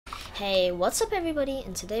Hey, what's up everybody,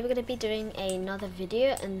 and today we're going to be doing another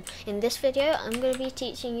video, and in this video I'm going to be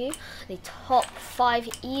teaching you the top 5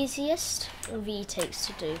 easiest retakes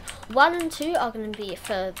to do. 1 and 2 are going to be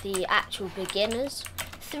for the actual beginners,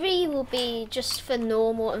 3 will be just for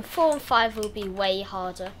normal, and 4 and 5 will be way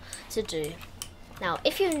harder to do. Now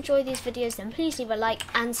if you enjoy these videos then please leave a like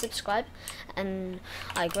and subscribe, and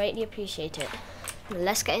I greatly appreciate it.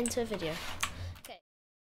 Let's get into the video.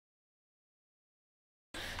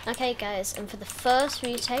 Okay guys, and for the first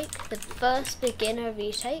retake, the first beginner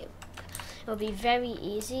retake, it will be very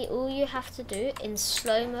easy. All you have to do in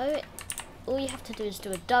slow-mo, all you have to do is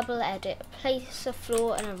do a double edit, place a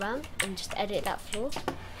floor and a ramp, and just edit that floor.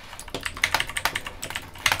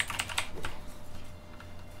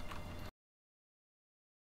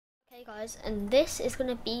 Okay guys, and this is going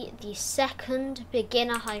to be the second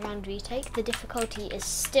beginner high ground retake. The difficulty is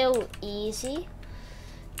still easy,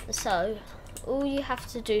 so all you have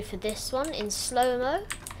to do for this one in slow-mo,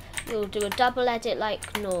 you'll do a double edit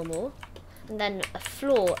like normal, and then a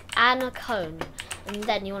floor and a cone, and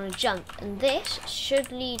then you want to jump, and this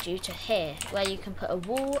should lead you to here where you can put a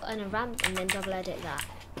wall and a ramp and then double edit that.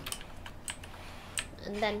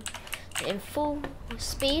 And then in full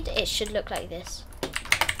speed it should look like this.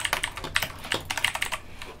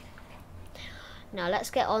 Now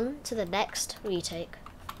let's get on to the next retake.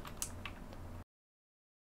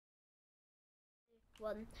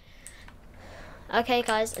 Okay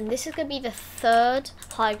guys, and this is going to be the third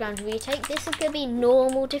high ground retake. This is going to be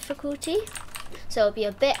normal difficulty, so it'll be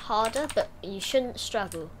a bit harder, but you shouldn't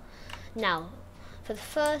struggle. Now for the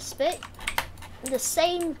first bit, the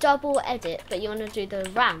same double edit, but you want to do the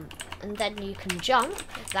ramp, and then you can jump.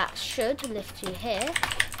 That should lift you here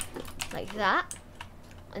like that,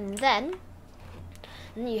 and then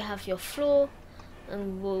you have your floor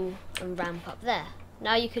and wall and ramp up there.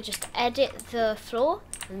 Now you could just edit the floor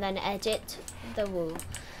and then edit the wall,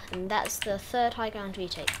 and that's the third high ground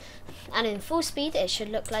retake. And in full speed it should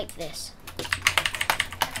look like this.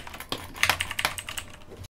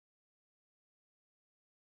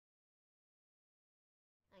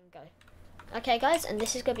 And go. Okay guys, and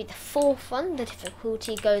this is going to be the fourth one. The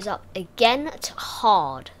difficulty goes up again to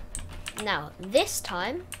hard. Now this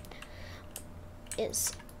time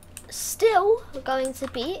it's still going to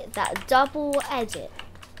be that double edit,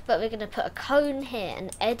 but we're going to put a cone here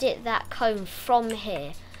and edit that cone from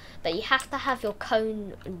here, but you have to have your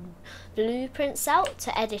cone blueprints out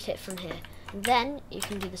to edit it from here. Then you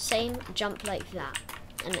can do the same, jump like that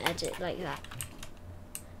and edit like that.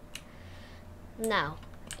 Now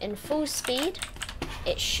in full speed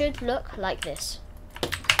it should look like this.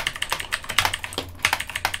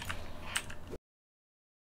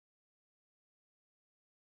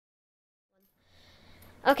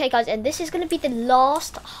 Okay guys, and this is going to be the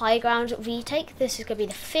last high ground retake. This is going to be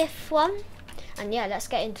the fifth one, and yeah, let's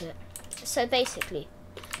get into it. So basically,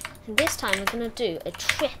 this time we're going to do a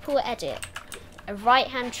triple edit, a right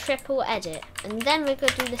hand triple edit, and then we're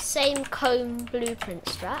going to do the same cone blueprint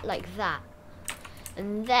strat like that.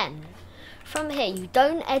 And then from here you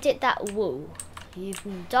don't edit that wall, you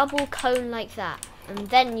can double cone like that, and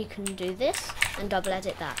then you can do this and double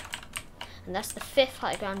edit that, and that's the fifth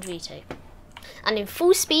high ground retake. And in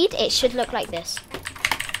full speed it should look like this.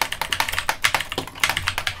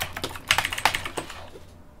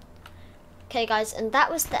 Okay guys, and that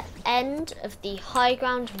was the end of the high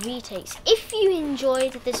ground retakes. If you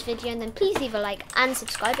enjoyed this video, then please leave a like and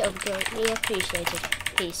subscribe, it would be greatly appreciated.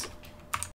 Peace.